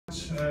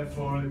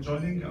for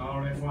joining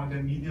our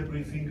F110 media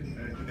briefing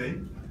today.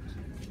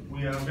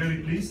 We are very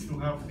pleased to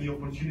have the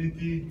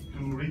opportunity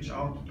to reach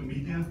out to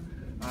media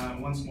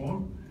once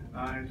more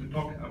and to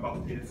talk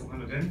about the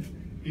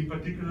F110. In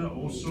particular,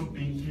 also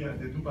being here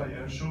at the Dubai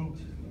Air Show,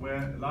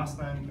 where last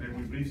time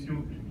we briefed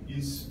you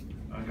is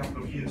a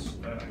couple of years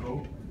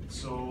ago.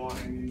 So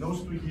in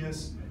those 2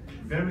 years,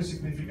 very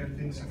significant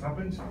things have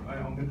happened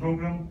on the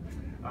program,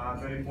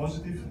 very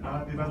positive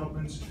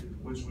developments,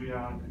 which we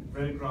are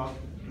very proud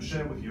to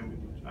share with you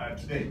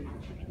today.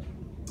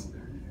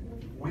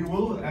 We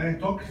will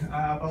talk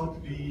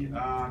about the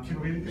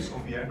capabilities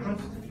of the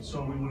aircraft,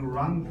 so we will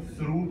run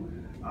through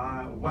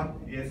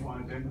what the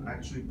F110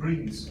 actually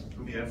brings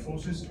to the Air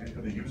Forces and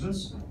to the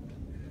users.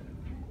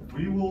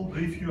 We will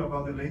brief you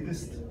about the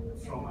latest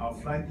from our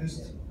flight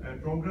test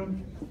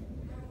program.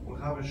 We'll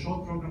have a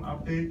short program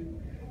update,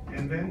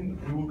 and then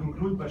we will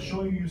conclude by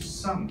showing you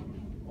some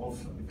of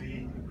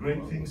the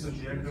great things that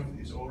the aircraft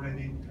is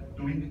already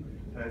doing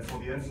for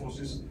the Air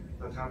Forces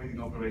that have it in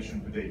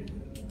operation today.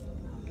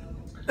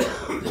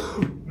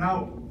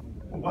 Now,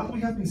 what we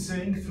have been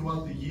saying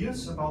throughout the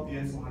years about the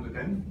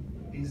F110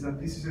 is that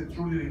this is a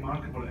truly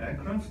remarkable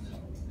aircraft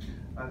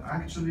that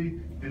actually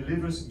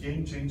delivers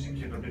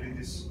game-changing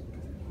capabilities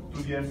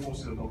to the Air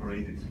Forces that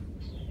operate it.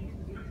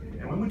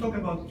 And when we talk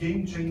about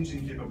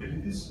game-changing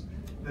capabilities,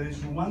 there is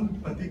one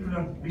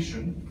particular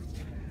mission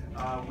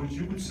which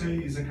you could say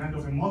is a kind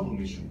of a model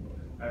mission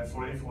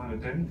for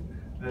F110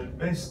 that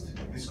best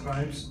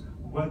describes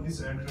what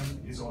this aircraft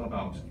is all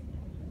about.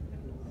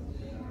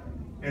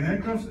 An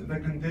aircraft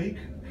that can take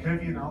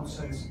heavy and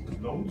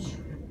outsized loads,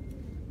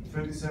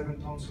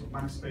 37 tons of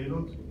max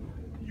payload,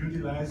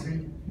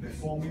 utilizing the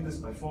 4 meters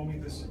by 4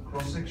 meters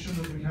cross-section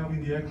that we have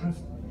in the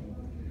aircraft,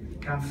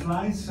 can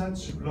fly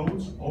such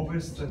loads over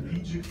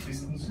strategic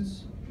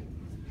distances,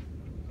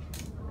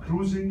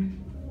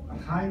 cruising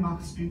at high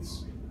Mach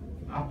speeds,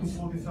 up to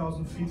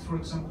 40,000 feet, for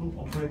example,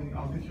 operating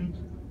altitude,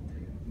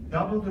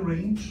 double the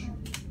range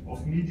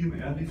of medium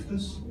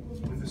airlifters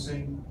with the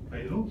same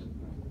payload,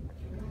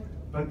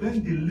 but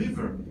then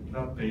deliver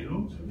that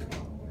payload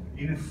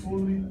in a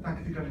fully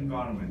tactical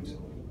environment,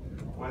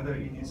 whether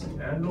it is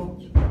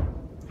airdrops,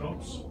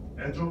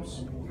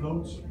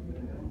 floats,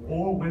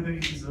 or whether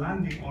it is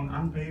landing on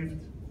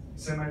unpaved,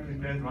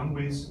 semi-prepared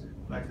runways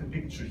like the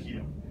picture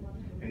here,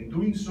 and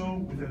doing so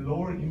with a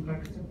lower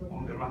impact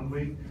on the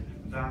runway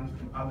than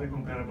other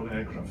comparable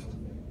aircraft.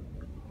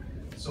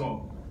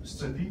 So,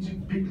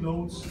 strategic big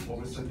loads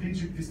over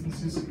strategic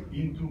distances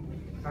into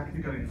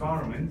tactical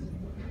environment.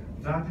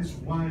 That is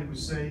why we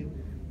say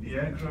the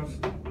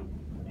aircraft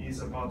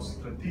is about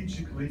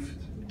strategic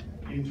lift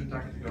into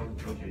tactical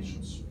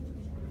locations.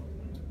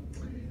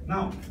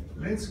 Now,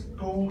 let's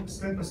go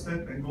step by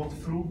step and go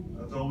through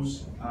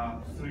those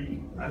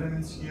 3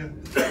 elements here,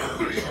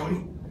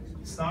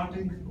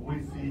 starting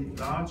with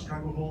the large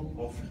cargo hold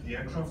of the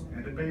aircraft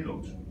and the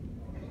payload.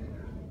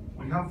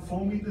 We have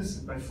 4 meters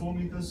by 4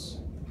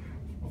 meters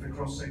of a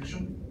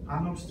cross-section,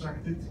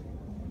 unobstructed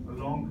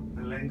along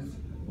the length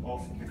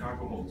of the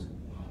cargo hold.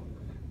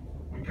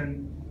 We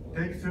can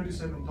take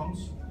 37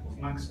 tons of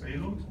max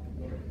payload,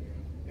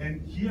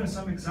 and here are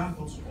some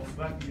examples of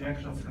what the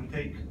aircraft can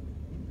take.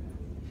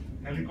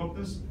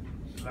 Helicopters,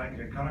 like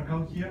a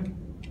Caracal here,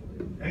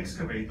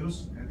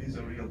 excavators, and these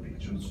are real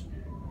pictures.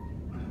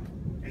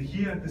 And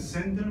here at the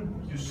center,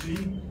 you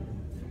see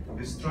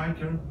the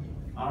Striker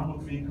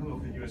armored vehicle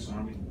of the US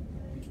Army,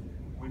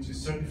 which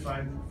is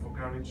certified for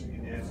carriage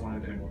in the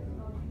F110.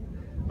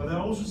 But there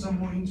are also some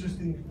more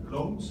interesting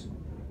loads,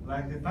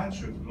 like the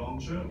Patriot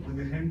launcher with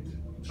a hand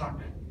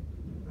truck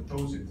that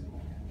tows it.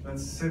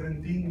 That's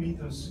 17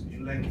 meters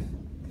in length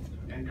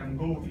and can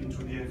go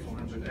into the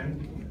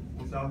F110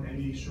 without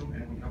any issue,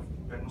 and we have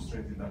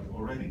demonstrated that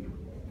already.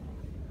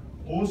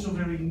 Also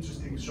very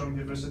interesting, showing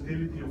the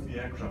versatility of the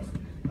aircraft,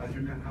 that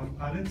you can have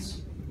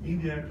pallets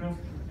in the aircraft,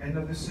 and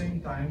at the same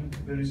time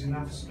there is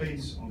enough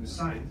space on the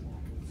side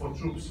for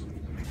troops to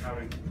be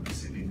carried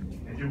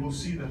sitting. And you will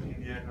see that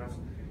in the aircraft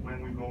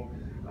when we go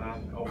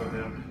over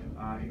there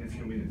in a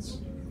few minutes.